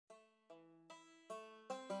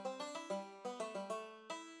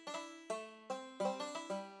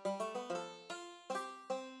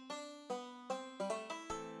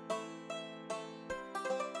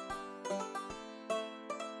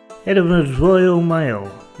Edinburgh's Royal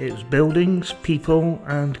Mile, its buildings, people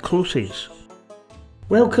and closes.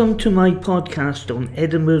 Welcome to my podcast on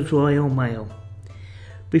Edinburgh's Royal Mile.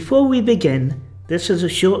 Before we begin, this is a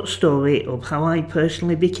short story of how I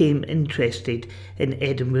personally became interested in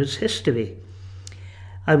Edinburgh's history.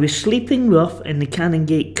 I was sleeping rough in the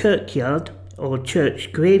Canongate Kirkyard, or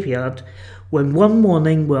church graveyard, when one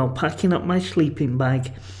morning while packing up my sleeping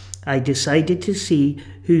bag, I decided to see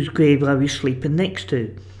whose grave I was sleeping next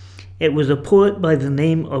to. It was a poet by the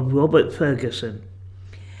name of Robert Fergusson.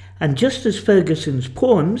 And just as Fergusson's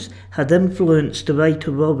poems had influenced the writer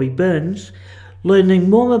Robbie Burns, learning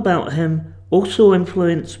more about him also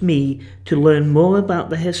influenced me to learn more about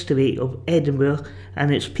the history of Edinburgh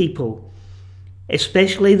and its people,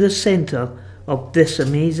 especially the centre of this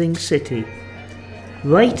amazing city.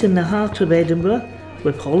 Right in the heart of Edinburgh,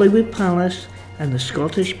 with Holyrood Palace and the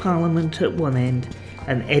Scottish Parliament at one end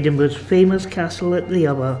and Edinburgh's famous castle at the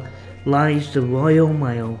other, lies the Royal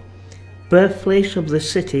Mile, birthplace of the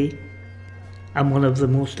city and one of the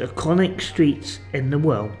most iconic streets in the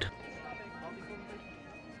world.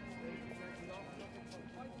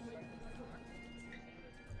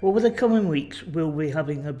 Over the coming weeks we'll be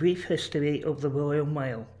having a brief history of the Royal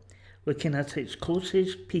Mile, looking at its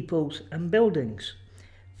closes, peoples and buildings.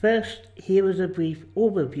 First, here is a brief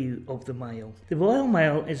overview of the Mile. The Royal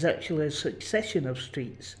Mile is actually a succession of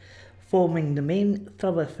streets forming the main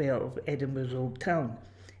thoroughfare of Edinburgh's Old Town.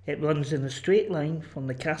 It runs in a straight line from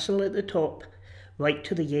the castle at the top right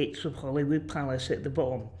to the gates of Holyrood Palace at the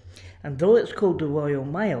bottom. And though it's called the Royal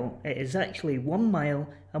Mile, it is actually 1 mile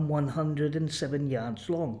and 107 yards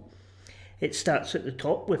long. It starts at the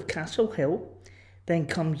top with Castle Hill, then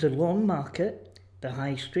comes the Lawn Market, the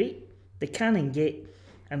High Street, the Canongate,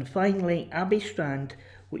 and finally Abbey Strand,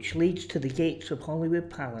 which leads to the gates of Holyrood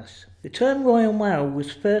Palace. The term Royal Mile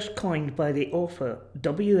was first coined by the author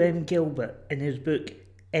W.M. Gilbert in his book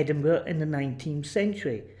Edinburgh in the 19th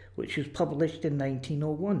Century, which was published in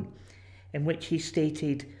 1901, in which he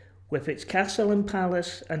stated, "with its castle and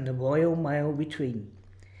palace and the Royal Mile between."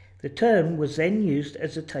 The term was then used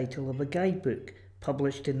as the title of a guidebook,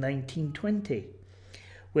 published in 1920.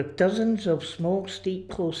 With dozens of small steep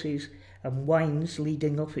closes and wynds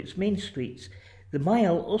leading off its main streets, the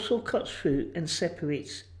mile also cuts through and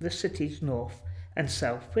separates the city's north and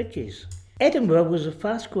south bridges. Edinburgh was a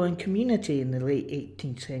fast-growing community in the late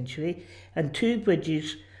 18th century, and 2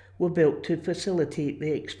 bridges were built to facilitate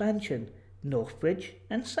the expansion, North Bridge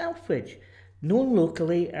and South Bridge, known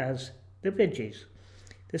locally as the Bridges.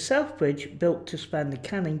 The South Bridge, built to span the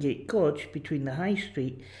Canongate Gorge between the High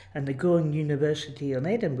Street and the growing University in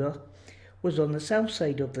Edinburgh, was on the south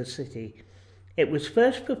side of the city. It was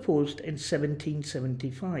first proposed in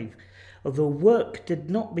 1775, although work did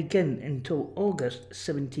not begin until August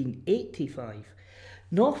 1785.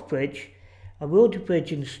 North Bridge, a road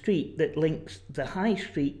bridge and street that links the High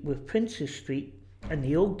Street with Princes Street and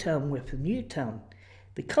the Old Town with the New Town.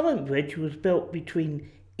 The current bridge was built between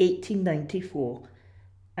 1894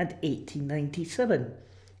 and 1897.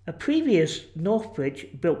 A previous North Bridge,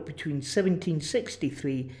 built between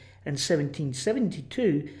 1763 and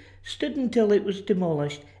 1772, stood until it was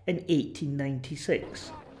demolished in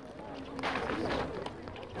 1896.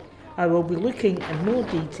 I will be looking in more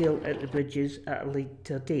detail at the bridges at a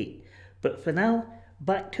later date, but for now,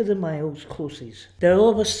 back to the mile's closes. There are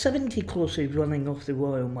over 70 closes running off the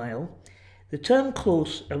Royal Mile. The term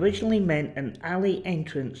close originally meant an alley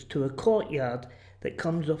entrance to a courtyard that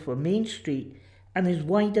comes off a main street and is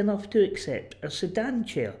wide enough to accept a sedan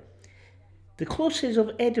chair. The closes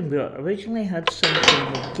of Edinburgh originally had some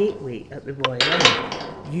form of gateway at the Royal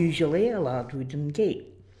End, usually a large wooden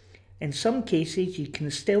gate. In some cases you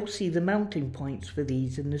can still see the mounting points for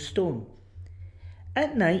these in the stone.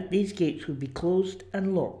 At night these gates would be closed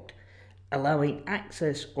and locked, allowing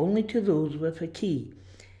access only to those with a key.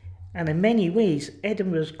 And in many ways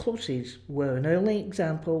Edinburgh's closes were an early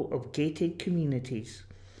example of gated communities.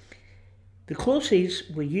 The closes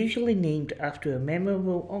were usually named after a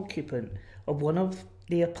memorable occupant of one of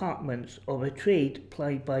the apartments or a trade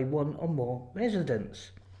plied by one or more residents.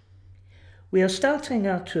 We are starting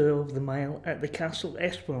our tour of the mile at the Castle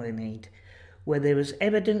Esplanade, where there is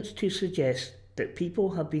evidence to suggest that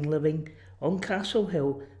people have been living on Castle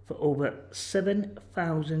Hill for over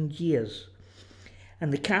 7,000 years.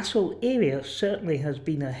 And the castle area certainly has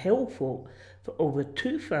been a hill fort for over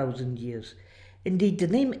 2,000 years. Indeed, the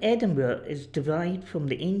name Edinburgh is derived from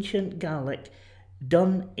the ancient Gaelic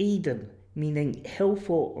Dun Éideann, meaning hill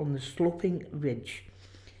fort on the sloping ridge.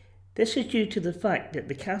 This is due to the fact that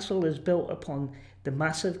the castle is built upon the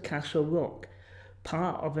massive Castle Rock,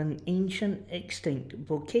 part of an ancient extinct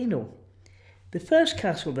volcano. The first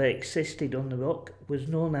castle that existed on the rock was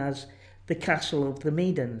known as the Castle of the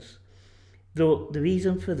Maidens, though the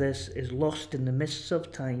reason for this is lost in the mists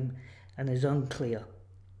of time and is unclear.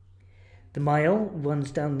 The Mile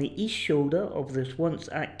runs down the east shoulder of this once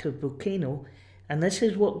active volcano, and this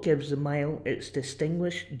is what gives the Mile its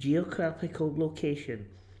distinguished geographical location.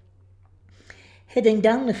 Heading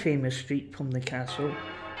down the famous street from the castle,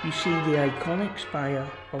 you see the iconic spire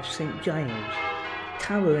of St Giles,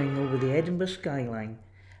 towering over the Edinburgh skyline,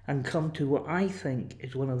 and come to what I think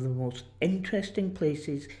is one of the most interesting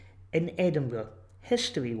places in Edinburgh,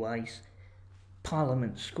 history-wise,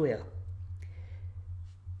 Parliament Square.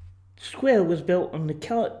 The square was built on the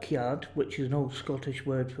kirkyard, which is an old Scottish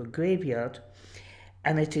word for graveyard,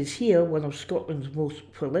 and it is here one of Scotland's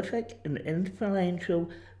most prolific and influential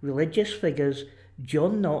religious figures,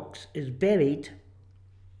 John Knox, is buried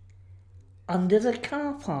under the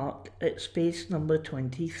car park at space number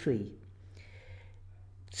 23.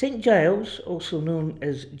 St Giles, also known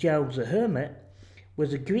as Giles the Hermit,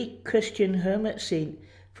 was a Greek Christian hermit saint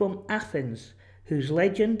from Athens, whose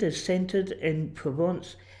legend is centred in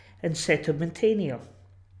Provence and Septimania.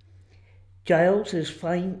 Giles is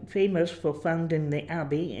famous for founding the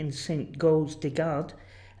abbey in St Gilles de Garde,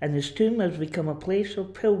 and his tomb has become a place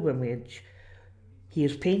of pilgrimage. He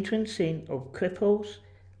is patron saint of cripples,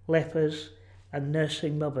 lepers, and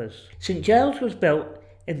nursing mothers. St Giles was built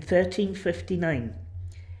in 1359,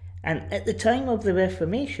 and at the time of the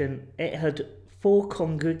Reformation it had 4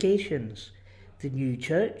 congregations: the New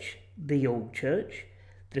Church, the Old Church,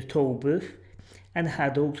 the Tolbooth, and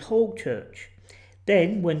Haddle's Hall Church.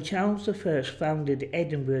 Then, when Charles I founded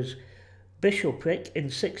Edinburgh's bishopric in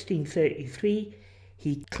 1633,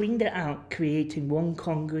 he cleaned it out, creating 1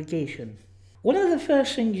 congregation. One of the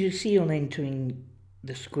first things you see on entering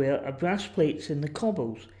the square are brass plates in the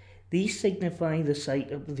cobbles. These signify the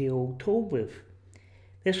site of the old Tolbooth.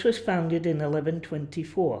 This was founded in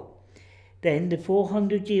 1124. Then the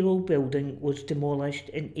 400-year-old building was demolished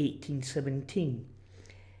in 1817,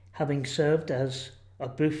 having served as a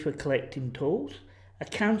booth for collecting tolls, a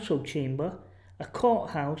council chamber, a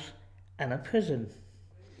courthouse, and a prison.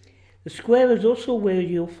 The square is also where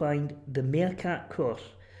you'll find the Mercat Cross,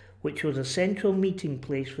 which was a central meeting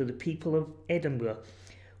place for the people of Edinburgh,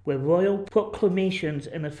 where royal proclamations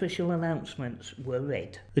and official announcements were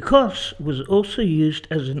read. The cross was also used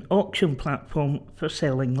as an auction platform for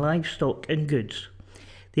selling livestock and goods.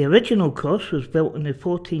 The original cross was built in the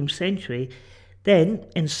 14th century. Then,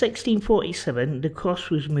 in 1647, the cross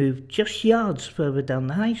was moved just yards further down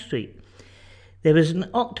the high street. There is an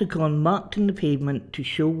octagon marked in the pavement to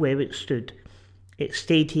show where it stood. It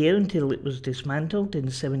stayed here until it was dismantled in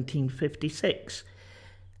 1756.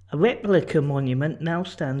 A replica monument now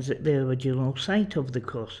stands at the original site of the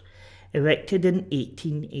cross, erected in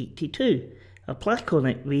 1882. A plaque on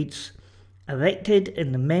it reads, "Erected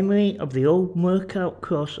in the memory of the old Mercat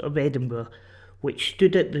Cross of Edinburgh, which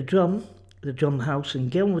stood at the Drum House in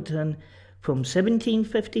Gilverton from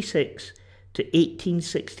 1756 to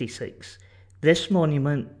 1866. This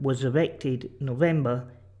monument was erected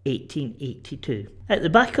November 1882. At the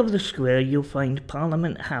back of the square you'll find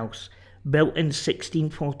Parliament House, built in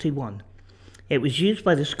 1641. It was used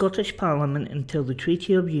by the Scottish Parliament until the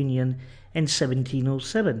Treaty of Union in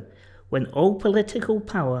 1707, when all political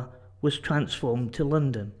power was transformed to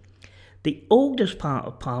London. The oldest part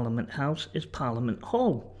of Parliament House is Parliament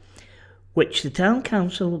Hall, which the Town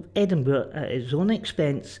Council of Edinburgh at its own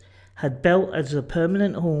expense had built as a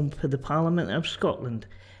permanent home for the Parliament of Scotland,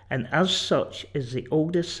 and as such is the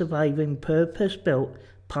oldest surviving purpose-built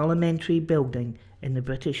parliamentary building in the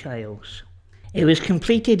British Isles. It was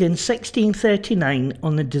completed in 1639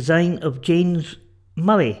 on the design of James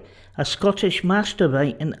Murray, a Scottish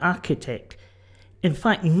masterwright and architect. In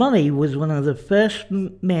fact, Murray was one of the first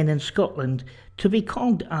men in Scotland to be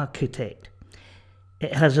called architect.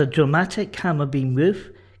 It has a dramatic hammer beam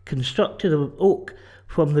roof, constructed of oak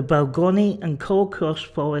from the Balgony and Caulcross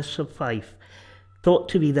forests of Fife, thought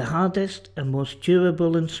to be the hardest and most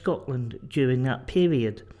durable in Scotland during that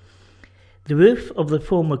period. The roof of the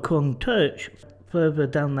former Crown Church further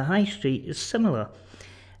down the High Street is similar,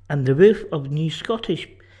 and the roof of New Scottish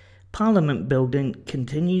Parliament building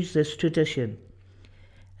continues this tradition,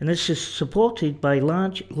 and this is supported by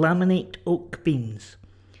large laminate oak beams.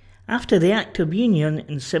 After the Act of Union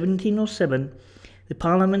in 1707, the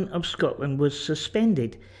Parliament of Scotland was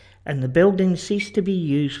suspended, and the building ceased to be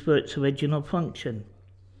used for its original function.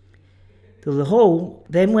 The hall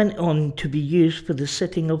then went on to be used for the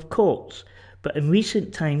sitting of courts, but in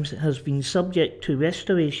recent times has been subject to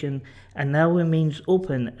restoration and now remains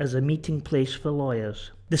open as a meeting place for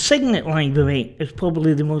lawyers. The Signet Library is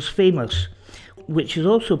probably the most famous, which is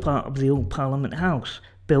also part of the old Parliament House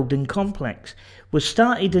building complex, was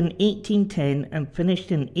started in 1810 and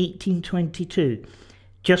finished in 1822,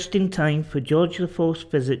 just in time for George IV's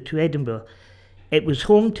visit to Edinburgh. It was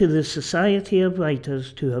home to the Society of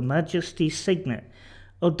Writers to Her Majesty's Signet,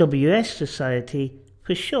 or WS Society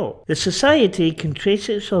for short. The society can trace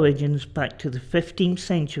its origins back to the 15th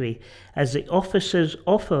century as the officers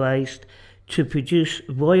authorised to produce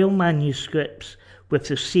royal manuscripts with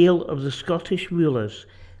the seal of the Scottish rulers,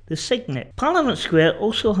 the signet. Parliament Square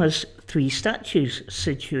also has 3 statues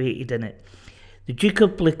situated in it. The Duke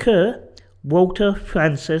of Buccleuch, Walter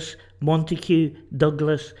Francis Montague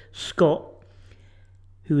Douglas Scott,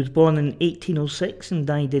 who was born in 1806 and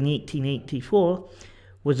died in 1884,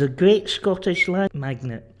 was a great Scottish land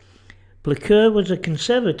magnate. Buccleuch was a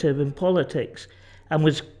conservative in politics and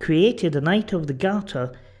was created a Knight of the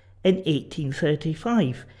Garter in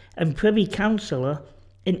 1835 and Privy Councillor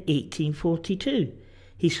in 1842.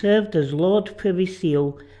 He served as Lord Privy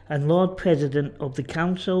Seal and Lord President of the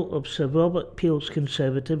Council of Sir Robert Peel's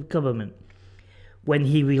Conservative government, when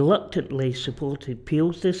he reluctantly supported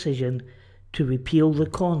Peel's decision to repeal the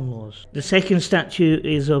Corn Laws. The second statue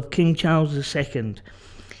is of King Charles II,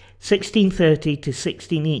 1630 to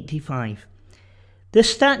 1685.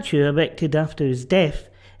 This statue, erected after his death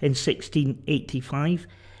in 1685,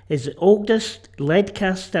 is the oldest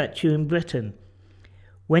lead-cast statue in Britain.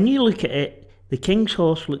 When you look at it, the king's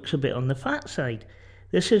horse looks a bit on the fat side.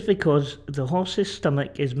 This is because the horse's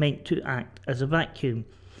stomach is meant to act as a vacuum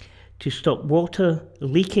to stop water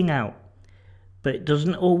leaking out, but it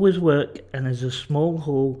doesn't always work and is a small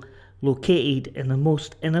hole located in the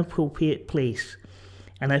most inappropriate place.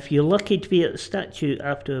 And if you're lucky to be at the statue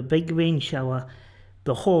after a big rain shower,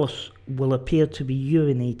 the horse will appear to be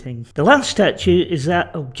urinating. The last statue is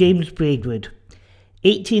that of James Braidwood,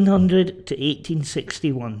 1800 to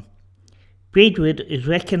 1861. Braidwood is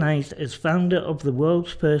recognised as founder of the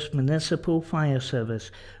world's first municipal fire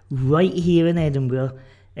service right here in Edinburgh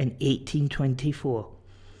in 1824.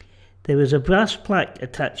 There is a brass plaque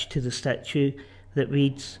attached to the statue that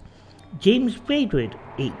reads, James Braidwood,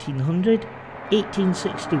 1800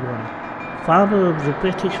 1861, father of the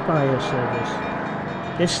British Fire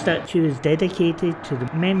Service. This statue is dedicated to the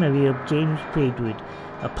memory of James Braidwood,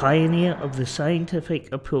 a pioneer of the scientific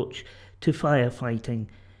approach to firefighting.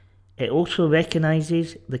 It also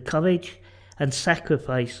recognises the courage and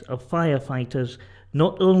sacrifice of firefighters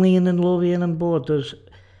not only in the Lothian and Borders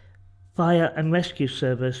Fire and Rescue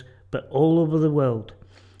Service but all over the world,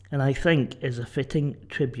 and I think is a fitting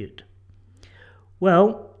tribute.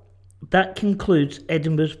 Well, that concludes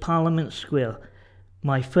Edinburgh's Parliament Square,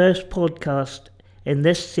 my first podcast in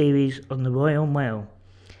this series on the Royal Mile.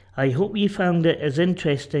 I hope you found it as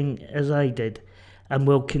interesting as I did, and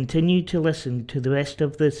will continue to listen to the rest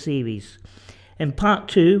of the series. In part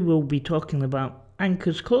 2, we'll be talking about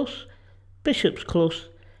Anchors Close, Bishop's Close,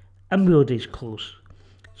 and Brodie's Close.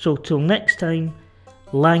 So till next time,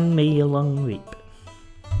 lang may ye long reap.